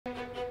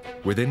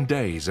Within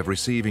days of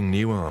receiving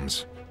new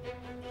arms,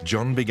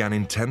 John began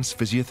intense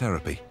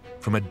physiotherapy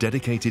from a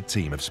dedicated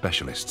team of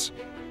specialists.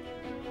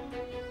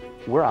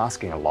 We're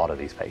asking a lot of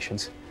these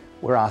patients.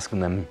 We're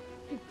asking them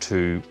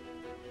to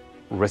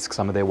risk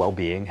some of their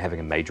well-being, having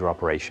a major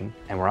operation,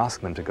 and we're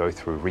asking them to go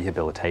through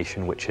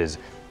rehabilitation, which is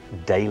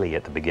daily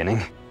at the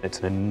beginning. It's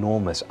an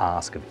enormous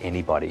ask of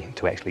anybody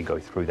to actually go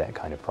through that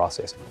kind of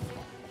process.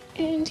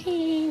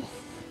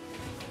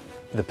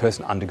 The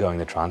person undergoing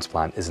the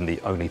transplant isn't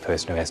the only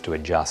person who has to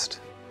adjust.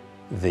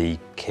 The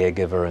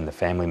caregiver and the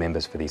family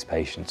members for these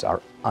patients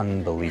are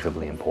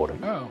unbelievably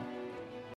important. Oh.